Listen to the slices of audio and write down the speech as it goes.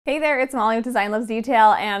Hey there, it's Molly with Design Loves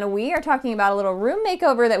Detail, and we are talking about a little room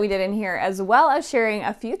makeover that we did in here, as well as sharing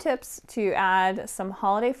a few tips to add some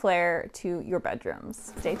holiday flair to your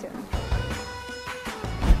bedrooms. Stay tuned.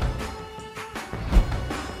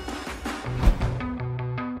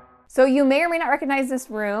 So you may or may not recognize this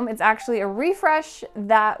room. It's actually a refresh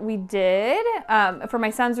that we did for my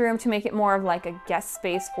son's room to make it more of like a guest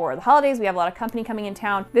space for the holidays. We have a lot of company coming in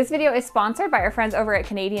town. This video is sponsored by our friends over at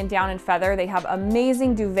Canadian Down & Feather. They have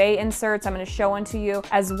amazing duvet inserts. I'm gonna show one to you,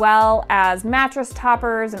 as well as mattress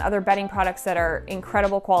toppers and other bedding products that are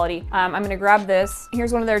incredible quality. I'm gonna grab this.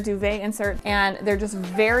 Here's one of their duvet inserts, and they're just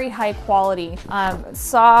very high quality,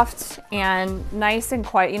 soft and nice and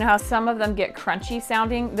quiet. You know how some of them get crunchy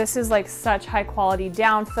sounding? This is like such high quality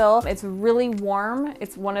down fill. It's really warm.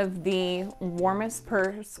 It's one of the warmest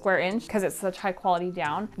per square inch because it's such high quality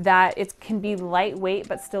down that it can be lightweight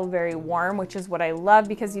but still very warm, which is what I love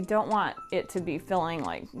because you don't want it to be feeling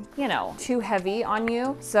like, you know, too heavy on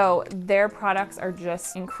you. So their products are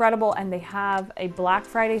just incredible, and they have a Black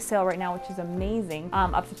Friday sale right now, which is amazing,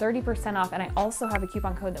 up to 30% off. And I also have a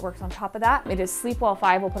coupon code that works on top of that. It is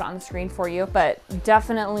Sleepwell5. We'll put it on the screen for you, but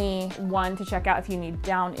definitely one to check out if you need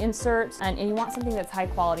down inserts and you want something that's high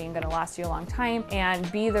quality and gonna last you a long time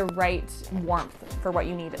and be the right warmth for what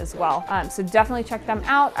you need as well. So definitely check them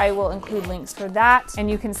out. I will include links for that,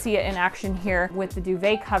 and you can see it in action here with the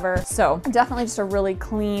duvet cover. So definitely just a really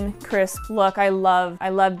clean, crisp look. I love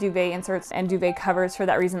duvet inserts and duvet covers for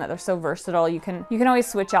that reason, that they're so versatile. You can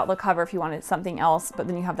always switch out the cover if you wanted something else, but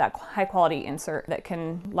then you have that high quality insert that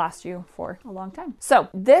can last you for a long time. So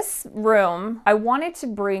this room, I wanted to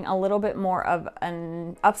bring a little bit more of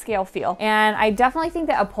an upscale feel, and I definitely think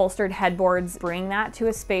that upholstered headboards bring that to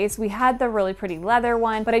a space. We had the really pretty leather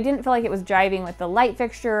one, but I didn't feel like it was jiving with the light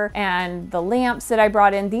fixture and the lamps that I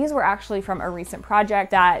brought in. These were actually from a recent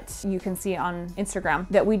project that you can see on Instagram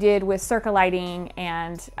that we did with Circa Lighting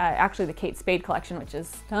and actually the Kate Spade collection, which is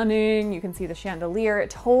stunning. You can see the chandelier. It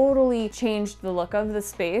totally changed the look of the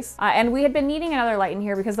space. And we had been needing another light in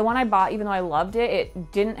here because the one I bought, even though I loved it,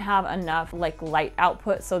 it didn't have enough like light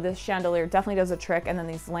output. So this chandelier definitely does a trick. And then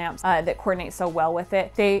these lamps that coordinate so well with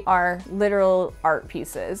it. They are literal art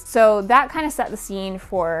pieces. So that kind of set the scene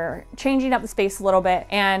for changing up the space a little bit.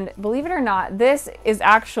 And believe it or not, this is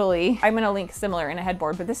actually, I'm gonna link similar in a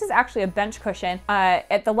headboard, but this is actually a bench cushion.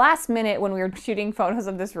 At the last minute when we were shooting photos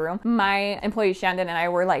of this room, my employee Shandon and I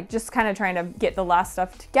were like just kind of trying to get the last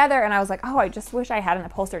stuff together. And I was like, oh, I just wish I had an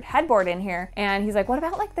upholstered headboard in here. And he's like, what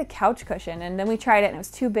about like the couch cushion? And then we tried it and it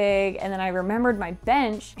was too big. And then I remembered my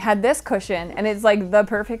bench had this cushion and it's like the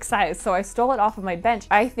perfect size. So I stole it off of my bench.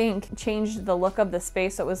 I think changed the look of the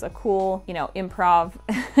space. So it was a cool, you know, improv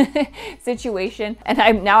situation.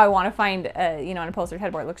 And now I want to find, you know, an upholstered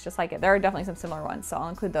headboard that looks just like it. There are definitely some similar ones, so I'll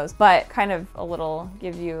include those, but kind of a little,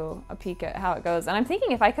 give you a peek at how it goes. And I'm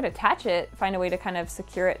thinking if I could attach it, find a way to kind of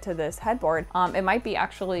secure it to this headboard, it might be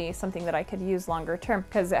actually something that I could use longer term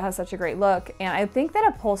because it has such a great look. And I think that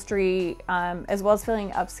upholstery, as well as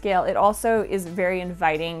feeling upscale, it also is very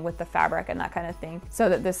inviting with the fabric and that kind of thing, so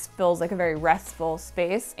that this feels like a very restful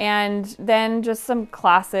space. And then just some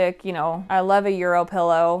classic, you know, I love a Euro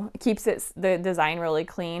pillow. It keeps the design really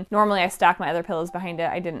clean. Normally I stack my other pillows behind it.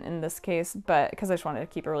 I didn't in this case, but because I just wanted to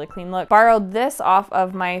keep a really clean look. Borrowed this off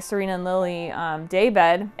of my Serena and Lily day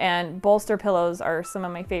bed, and bolster pillows are some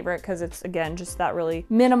of my favorite because it's, again, just that really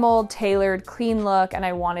minimal, tailored, clean look. And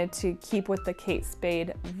I wanted to keep with the Kate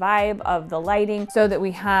Spade vibe of the lighting so that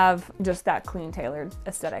we have just that clean, tailored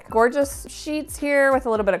aesthetic. Gorgeous sheets here with a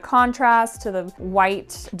little bit of contrast to the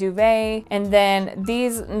white duvet. And then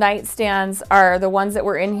these nightstands are the ones that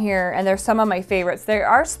were in here, and they're some of my favorites. They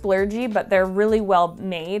are splurgy, but they're really well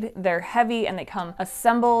made. They're heavy and they come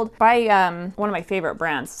assembled by one of my favorite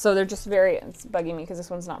brands. So they're just very, it's bugging me because this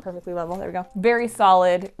one's not perfectly level. There we go. Very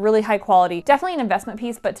solid, really high quality. Definitely an investment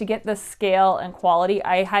piece, but to get the scale and quality,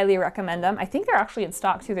 I highly recommend them. I think they're actually in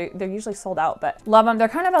stock too. They're usually sold out, but love them. They're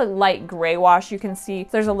kind of a light gray wash. You can see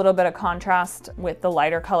there's a little bit of contrast with the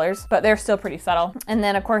lighter colors, but they're still pretty subtle. And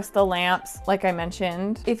then of course the lamps, like I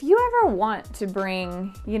mentioned. If you ever want to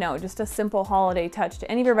bring, you know, just a simple holiday touch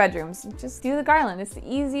to any of your bedrooms, just do the garland. It's the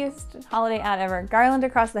easiest holiday ad ever. Garland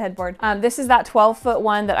across the headboard. This is that 12-foot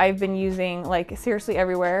one that I've been using like seriously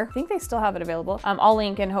everywhere. I think they still have it available. I'll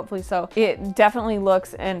link and hopefully so. It definitely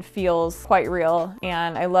looks and feels quite real,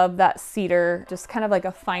 and I love that cedar, just kind of like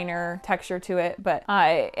a finer texture to it. But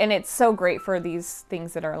and it's so great for these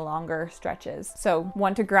things that are longer stretches. So So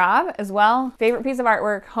one to grab as well. Favorite piece of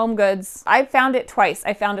artwork, Home Goods. I found it twice.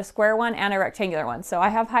 I found a square one and a rectangular one. So I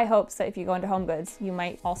have high hopes that if you go into Home Goods, you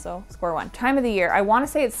might also score one. Time of the year. I want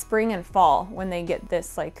to say it's spring and fall when they get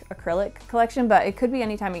this like acrylic collection, but it could be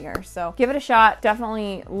any time of year. So give it a shot.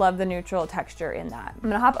 Definitely love the neutral texture in that. I'm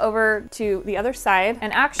gonna hop over to the other side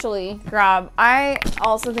and actually grab, I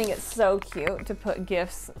also think it's so cute to put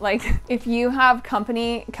gifts. Like if you have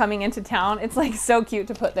company coming into town, it's like so cute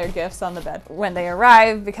to put their gifts on the bed when they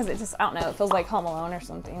arrive, because it just, I don't know, it feels like Home Alone or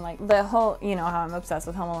something. Like the whole, you know how I'm obsessed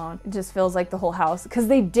with Home Alone. It just feels like the whole house, because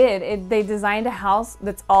they designed a house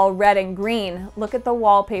that's all red and green. Look at the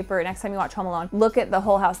wallpaper next time you watch Home Alone. Look at the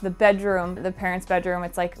whole house, the bedroom, the parents' bedroom,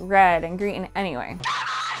 it's like red and green. Anyway.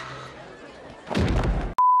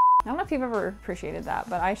 I don't know if you've ever appreciated that,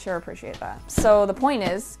 but I sure appreciate that. So the point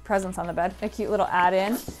is, presents on the bed, a cute little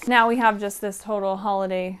add-in. Now we have just this total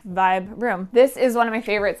holiday vibe room. This is one of my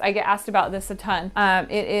favorites. I get asked about this a ton.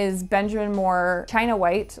 It is Benjamin Moore China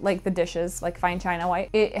White, like the dishes, like fine China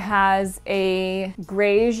White. It has a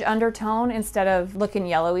grayish undertone instead of looking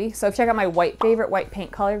yellowy. So if you check out my favorite white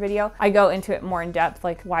paint color video, I go into it more in depth,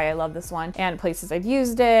 like why I love this one and places I've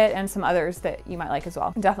used it and some others that you might like as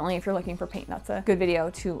well. Definitely if you're looking for paint, that's a good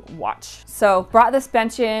video to watch. So brought this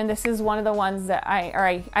bench in. This is one of the ones that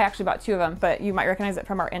I actually bought two of them, but you might recognize it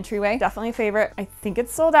from our entryway. Definitely a favorite. I think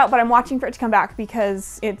it's sold out, but I'm watching for it to come back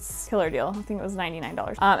because it's killer deal. I think it was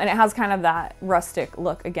 $99. And it has kind of that rustic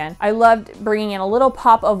look again. I loved bringing in a little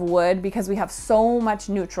pop of wood because we have so much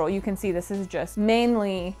neutral. You can see this is just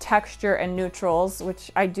mainly texture and neutrals,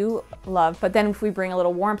 which I do love. But then if we bring a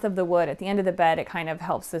little warmth of the wood at the end of the bed, it kind of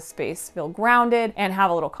helps this space feel grounded and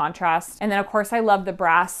have a little contrast. And then of course I love the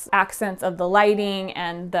brass accents of the lighting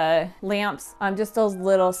and the lamps, just those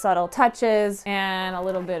little subtle touches and a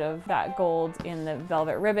little bit of that gold in the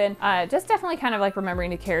velvet ribbon. Just definitely kind of like remembering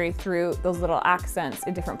to carry through those little accents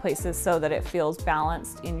in different places so that it feels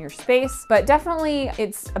balanced in your space. But definitely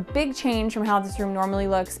it's a big change from how this room normally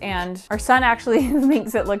looks, and our son actually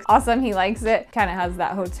thinks it looks awesome. He likes it. Kind of has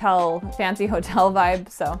that fancy hotel vibe.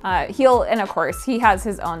 So and of course he has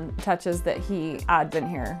his own touches that he adds in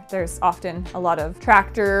here. There's often a lot of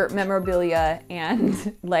tractor memorabilia and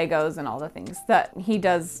Legos and all the things that he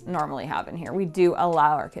does normally have in here. We do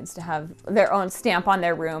allow our kids to have their own stamp on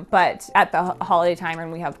their room, but at the holiday time when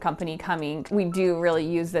we have company coming, we do really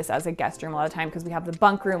use this as a guest room a lot of the time because we have the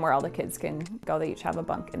bunk room where all the kids can go. They each have a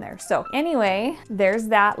bunk in there. So anyway, there's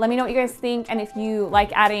that. Let me know what you guys think, and if you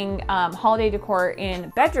like adding holiday decor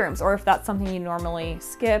in bedrooms, or if that's something you normally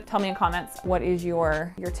skip. Tell me in comments what is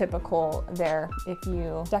your typical there, if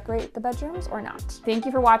you decorate the bedrooms or not. Thank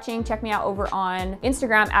you for watching. Check me out over on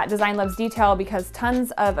Instagram at Design Loves Detail, because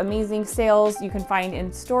tons of amazing sales you can find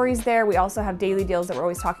in stories there. We also have daily deals that we're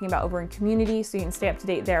always talking about over in community, so you can stay up to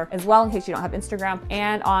date there as well in case you don't have Instagram.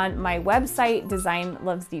 And on my website,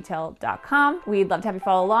 designlovesdetail.com. We'd love to have you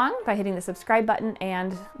follow along by hitting the subscribe button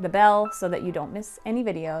and the bell so that you don't miss any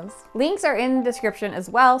videos. Links are in the description as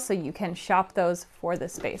well, so you can shop those for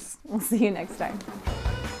this space. We'll see you next time.